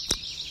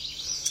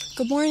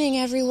Good morning,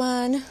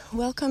 everyone.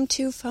 Welcome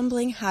to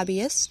Fumbling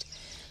Hobbyist,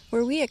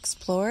 where we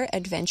explore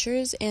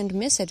adventures and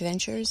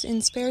misadventures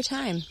in spare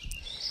time.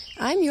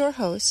 I'm your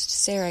host,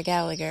 Sarah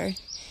Gallagher,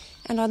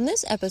 and on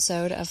this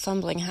episode of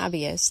Fumbling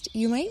Hobbyist,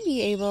 you might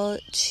be able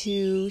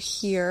to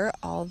hear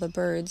all the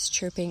birds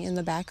chirping in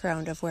the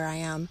background of where I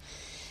am.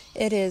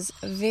 It is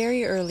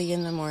very early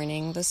in the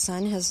morning. The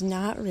sun has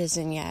not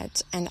risen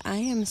yet, and I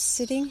am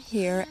sitting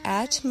here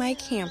at my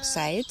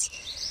campsite.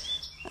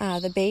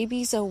 The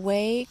baby's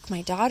awake,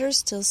 my daughter's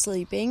still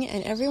sleeping,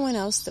 and everyone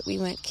else that we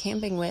went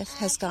camping with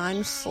has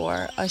gone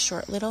for a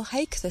short little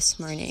hike this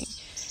morning.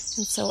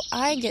 And so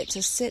I get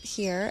to sit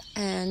here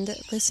and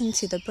listen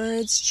to the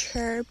birds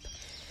chirp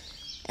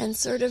and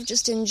sort of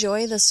just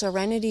enjoy the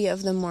serenity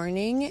of the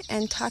morning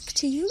and talk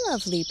to you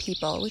lovely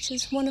people, which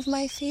is one of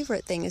my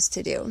favorite things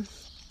to do.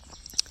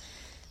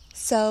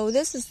 So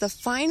this is the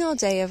final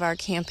day of our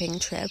camping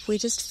trip. We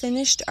just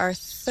finished our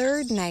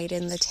third night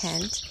in the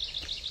tent.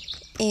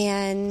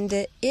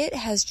 And it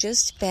has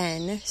just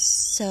been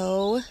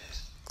so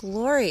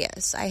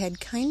glorious. I had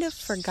kind of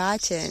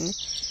forgotten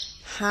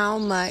how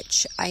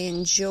much I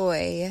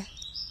enjoy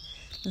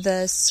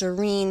the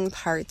serene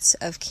parts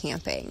of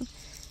camping.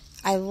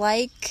 I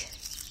like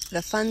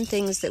the fun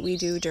things that we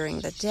do during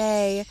the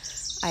day.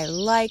 I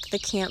like the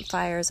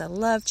campfires. I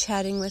love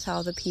chatting with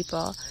all the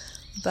people.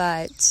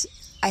 But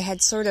I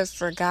had sort of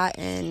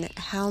forgotten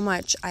how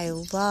much I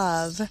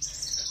love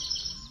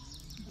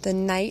the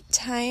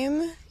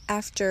nighttime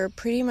after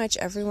pretty much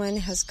everyone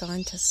has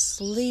gone to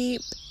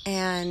sleep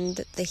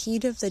and the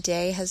heat of the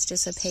day has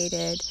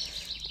dissipated,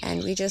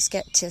 and we just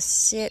get to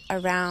sit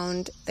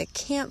around the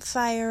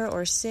campfire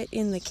or sit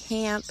in the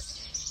camp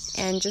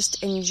and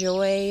just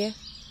enjoy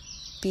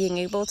being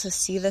able to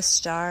see the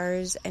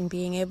stars and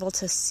being able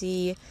to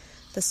see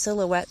the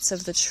silhouettes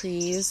of the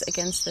trees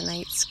against the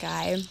night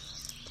sky.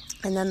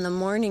 And then the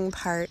morning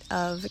part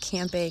of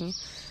camping,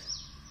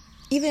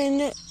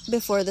 even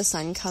before the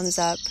sun comes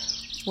up,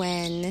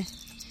 when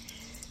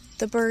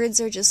the birds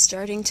are just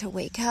starting to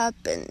wake up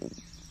and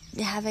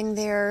having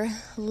their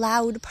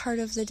loud part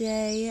of the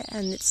day,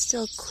 and it's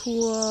still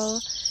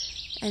cool,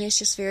 and it's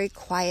just very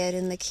quiet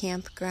in the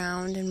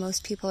campground, and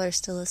most people are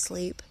still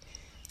asleep.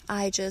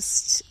 I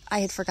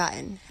had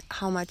forgotten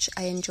how much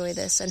I enjoy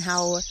this and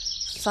how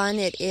fun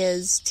it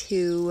is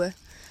to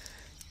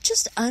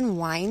just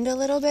unwind a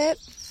little bit.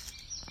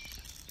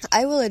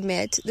 I will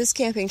admit, this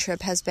camping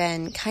trip has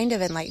been kind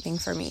of enlightening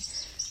for me,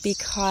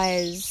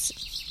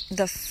 because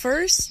the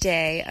first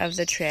day of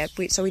the trip,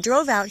 we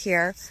drove out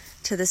here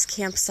to this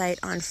campsite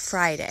on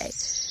Friday,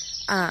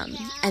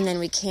 and then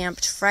we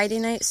camped Friday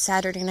night,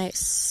 Saturday night,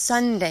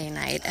 Sunday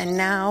night, and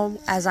now,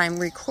 as I'm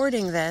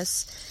recording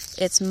this,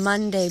 it's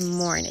Monday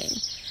morning.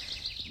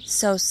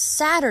 So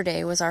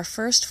Saturday was our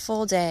first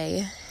full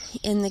day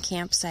in the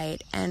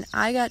campsite, and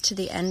I got to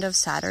the end of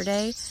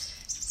Saturday,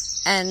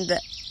 and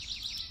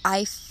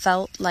I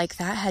felt like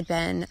that had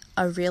been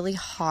a really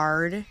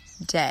hard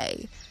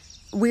day.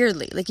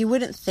 Weirdly, like you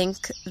wouldn't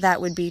think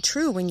that would be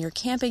true when you're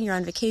camping, you're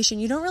on vacation,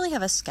 you don't really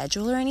have a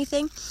schedule or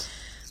anything.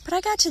 But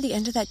I got to the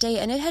end of that day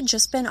and it had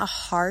just been a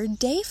hard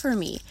day for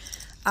me.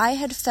 I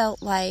had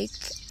felt like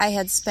I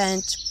had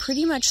spent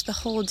pretty much the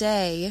whole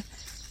day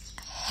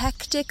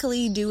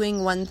hectically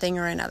doing one thing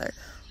or another,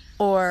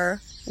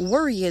 or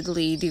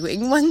worriedly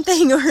doing one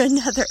thing or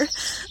another.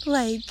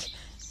 Like,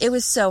 it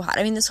was so hot.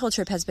 I mean, this whole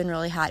trip has been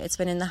really hot. It's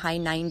been in the high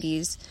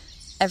 90s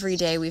every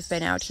day we've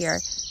been out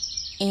here.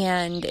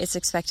 And it's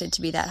expected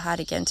to be that hot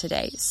again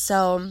today.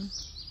 So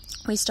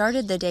we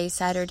started the day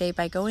Saturday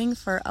by going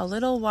for a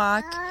little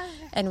walk,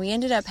 and we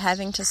ended up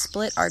having to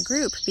split our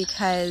group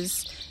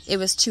because it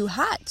was too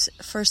hot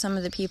for some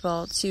of the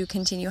people to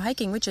continue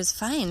hiking, which is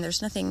fine.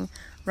 There's nothing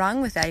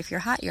wrong with that. If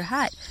you're hot, you're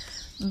hot.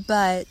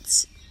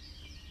 But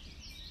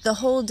the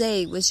whole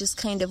day was just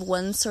kind of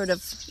one sort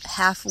of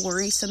half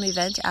worrisome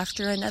event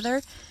after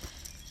another.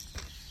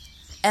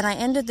 And I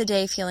ended the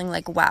day feeling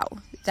like, wow,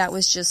 that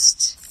was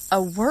just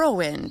a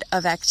whirlwind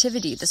of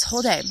activity this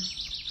whole day.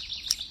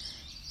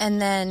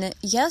 And then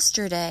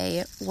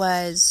yesterday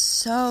was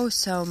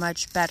so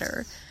much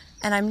better.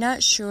 And I'm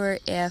not sure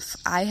if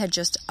I had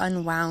just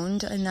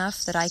unwound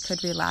enough that I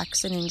could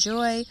relax and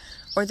enjoy,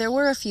 or there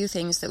were a few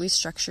things that we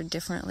structured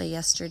differently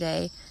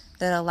yesterday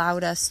that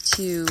allowed us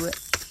to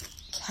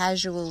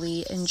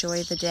casually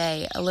enjoy the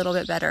day a little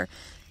bit better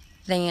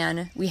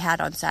than we had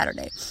on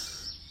Saturday.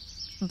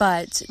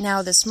 But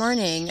now this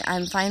morning,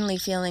 I'm finally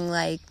feeling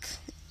like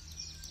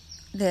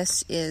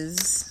this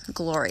is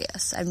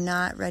glorious. I'm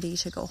not ready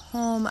to go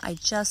home. I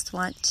just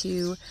want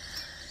to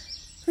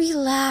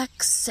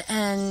relax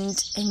and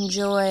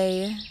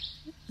enjoy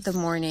the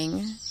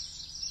morning.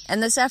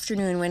 And this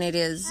afternoon, when it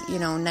is,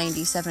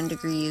 97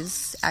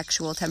 degrees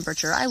actual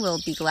temperature, I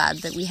will be glad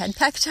that we had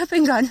packed up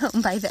and gone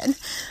home by then.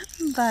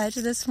 But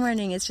this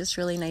morning, it's just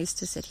really nice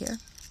to sit here.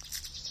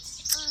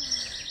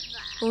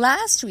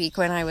 Last week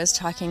when I was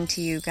talking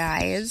to you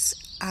guys,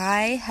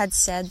 I had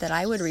said that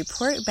I would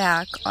report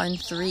back on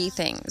 3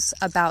 things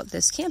about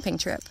this camping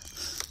trip.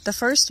 The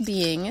first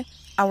being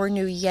our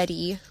new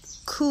Yeti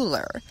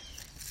cooler.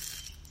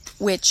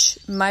 which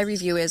my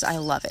review is I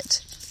love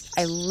it.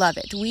 I love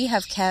it. We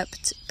have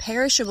kept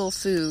perishable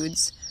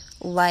foods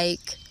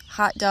like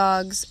hot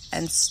dogs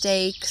and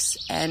steaks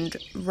and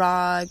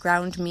raw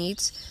ground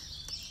meat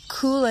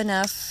cool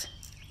enough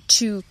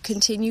to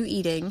continue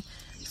eating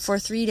for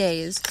 3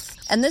 days.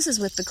 And this is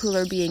with the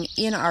cooler being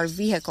in our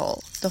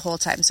vehicle the whole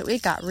time. So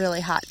it got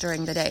really hot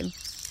during the day.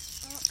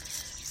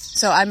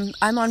 So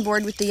I'm on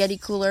board with the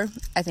Yeti cooler.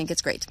 I think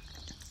it's great.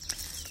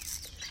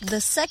 The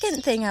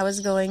second thing I was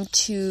going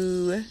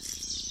to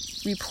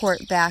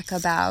report back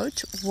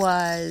about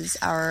was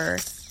our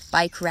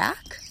bike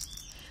rack,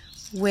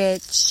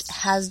 which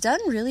has done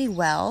really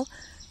well.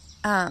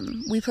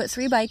 We put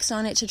 3 bikes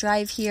on it to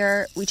drive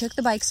here. We took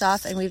the bikes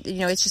off and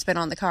it's just been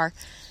on the car.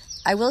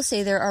 I will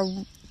say there are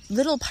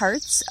little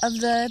parts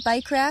of the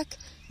bike rack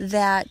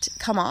that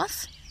come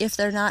off if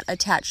they're not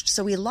attached.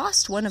 So we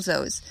lost one of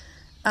those.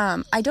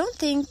 I don't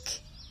think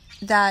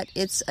that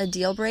it's a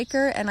deal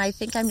breaker, and I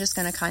think I'm just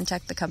going to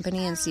contact the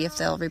company and see if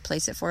they'll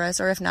replace it for us,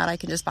 or if not, I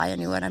can just buy a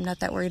new one. I'm not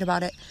that worried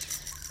about it.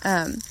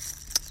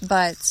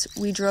 But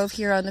we drove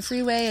here on the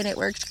freeway and it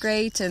worked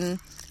great, and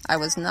I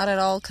was not at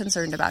all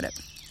concerned about it.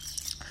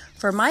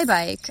 For my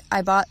bike,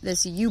 I bought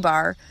this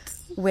U-bar,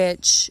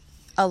 which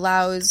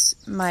allows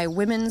my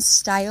women's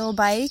style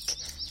bike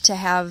to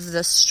have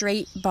the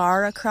straight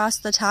bar across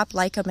the top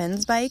like a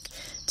men's bike,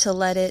 to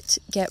let it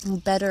get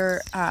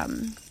better,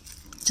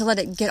 to let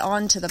it get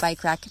onto the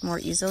bike rack more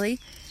easily.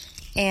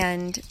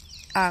 And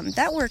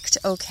that worked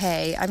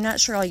okay. I'm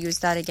not sure I'll use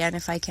that again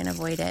if I can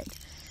avoid it.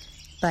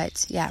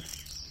 But yeah.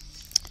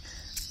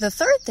 The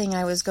third thing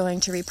I was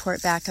going to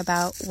report back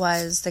about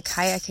was the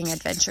kayaking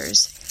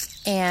adventures.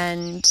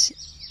 And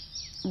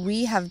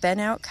we have been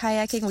out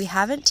kayaking. We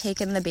haven't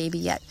taken the baby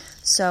yet.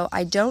 So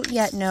I don't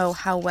yet know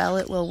how well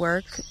it will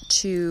work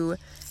to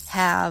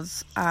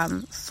have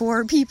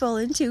 4 people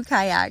in 2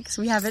 kayaks.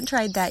 We haven't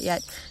tried that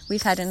yet.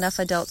 We've had enough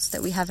adults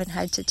that we haven't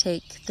had to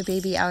take the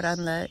baby out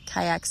on the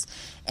kayaks.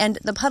 And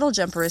the puddle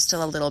jumper is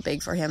still a little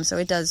big for him, so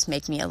it does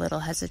make me a little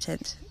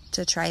hesitant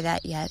to try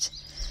that yet.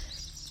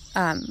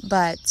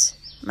 But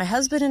my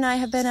husband and I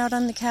have been out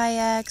on the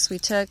kayaks. We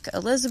took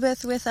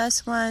Elizabeth with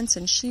us once,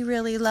 and she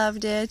really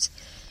loved it.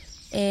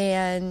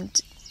 And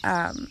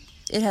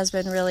it has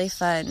been really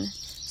fun.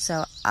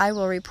 So I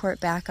will report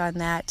back on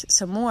that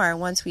some more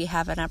once we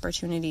have an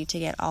opportunity to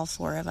get all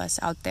 4 of us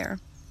out there.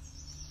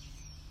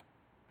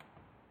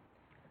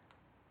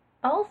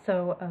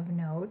 Also of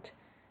note,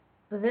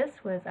 this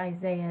was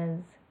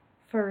Isaiah's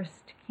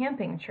first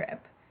camping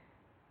trip,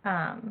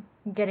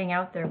 getting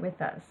out there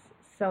with us.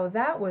 So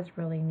that was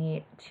really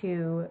neat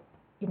to,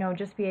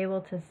 just be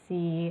able to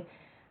see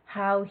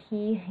how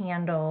he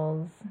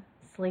handles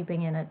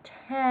sleeping in a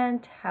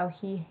tent, how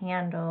he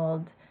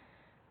handled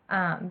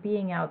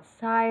being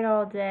outside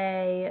all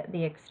day,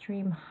 the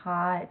extreme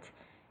hot,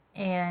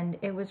 and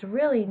it was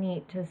really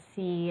neat to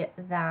see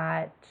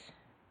that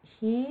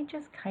he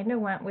just kind of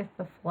went with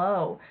the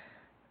flow,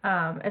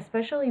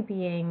 especially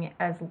being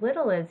as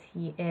little as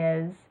he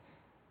is.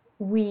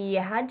 We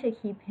had to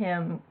keep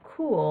him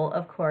cool,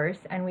 of course,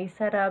 and we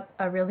set up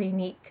a really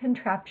neat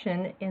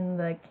contraption in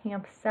the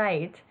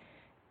campsite.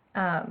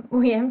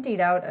 We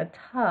emptied out a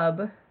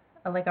tub,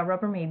 like a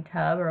Rubbermaid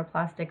tub or a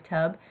plastic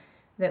tub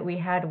that we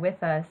had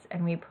with us,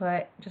 and we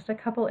put just a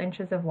couple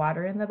inches of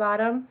water in the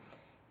bottom,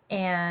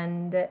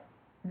 and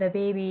the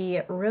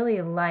baby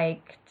really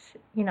liked,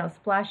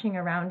 splashing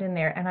around in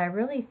there, and I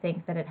really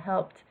think that it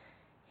helped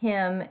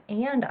him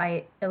and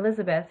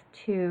Elizabeth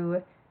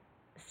to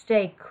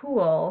stay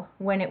cool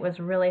when it was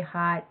really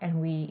hot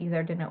and we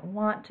either didn't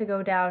want to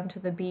go down to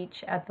the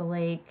beach at the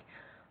lake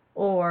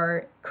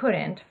or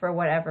couldn't for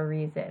whatever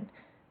reason.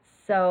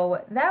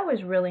 So that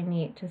was really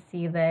neat to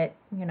see that,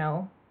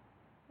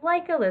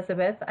 like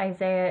Elizabeth,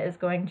 Isaiah is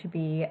going to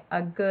be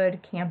a good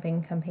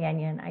camping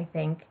companion, I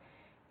think,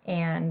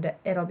 and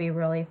it'll be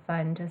really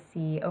fun to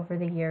see over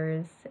the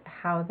years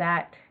how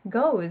that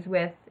goes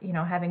with,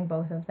 having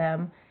both of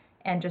them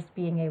and just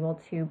being able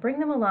to bring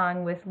them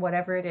along with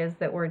whatever it is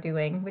that we're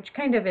doing, which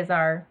kind of is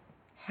our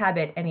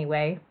habit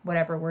anyway.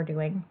 Whatever we're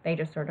doing, they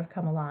just sort of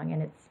come along,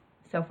 and it's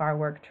so far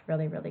worked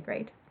really, really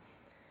great.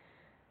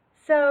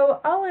 So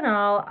all in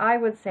all, I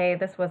would say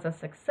this was a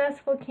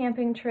successful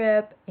camping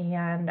trip,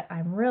 and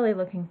I'm really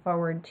looking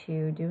forward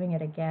to doing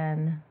it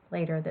again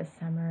later this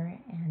summer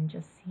and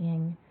just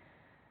seeing,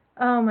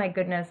 oh my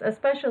goodness,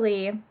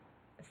 especially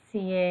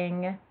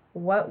seeing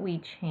what we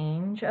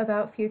change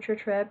about future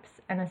trips,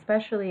 and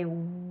especially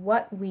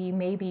what we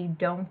maybe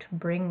don't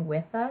bring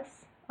with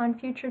us on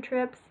future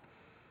trips.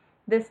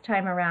 This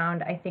time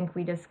around, I think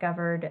we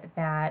discovered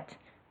that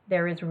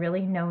there is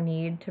really no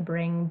need to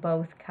bring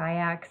both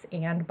kayaks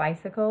and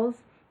bicycles.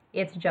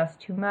 It's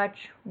just too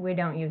much. We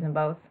don't use them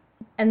both.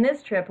 And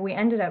this trip, we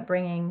ended up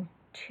bringing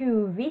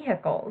 2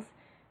 vehicles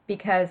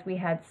because we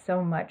had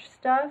so much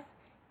stuff.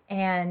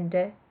 And,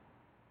 and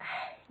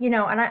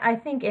I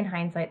think in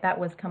hindsight, that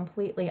was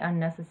completely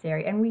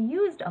unnecessary. And we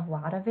used a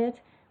lot of it.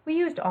 We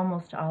used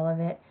almost all of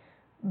it.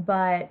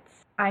 But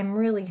I'm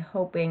really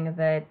hoping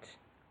that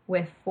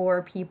with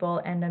 4 people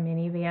and a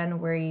minivan,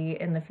 we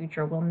in the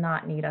future will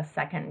not need a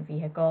second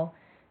vehicle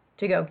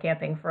to go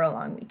camping for a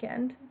long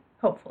weekend,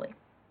 hopefully.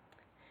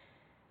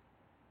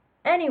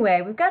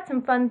 Anyway, we've got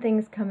some fun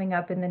things coming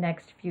up in the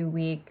next few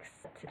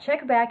weeks.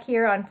 Check back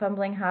here on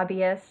Fumbling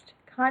Hobbyist.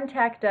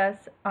 Contact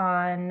us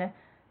on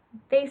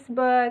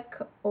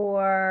Facebook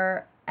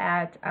or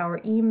at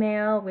our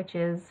email, which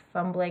is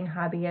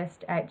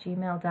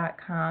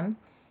fumblinghobbyist@gmail.com.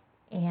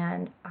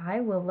 And I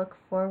will look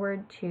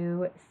forward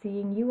to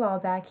seeing you all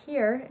back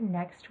here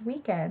next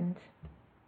weekend.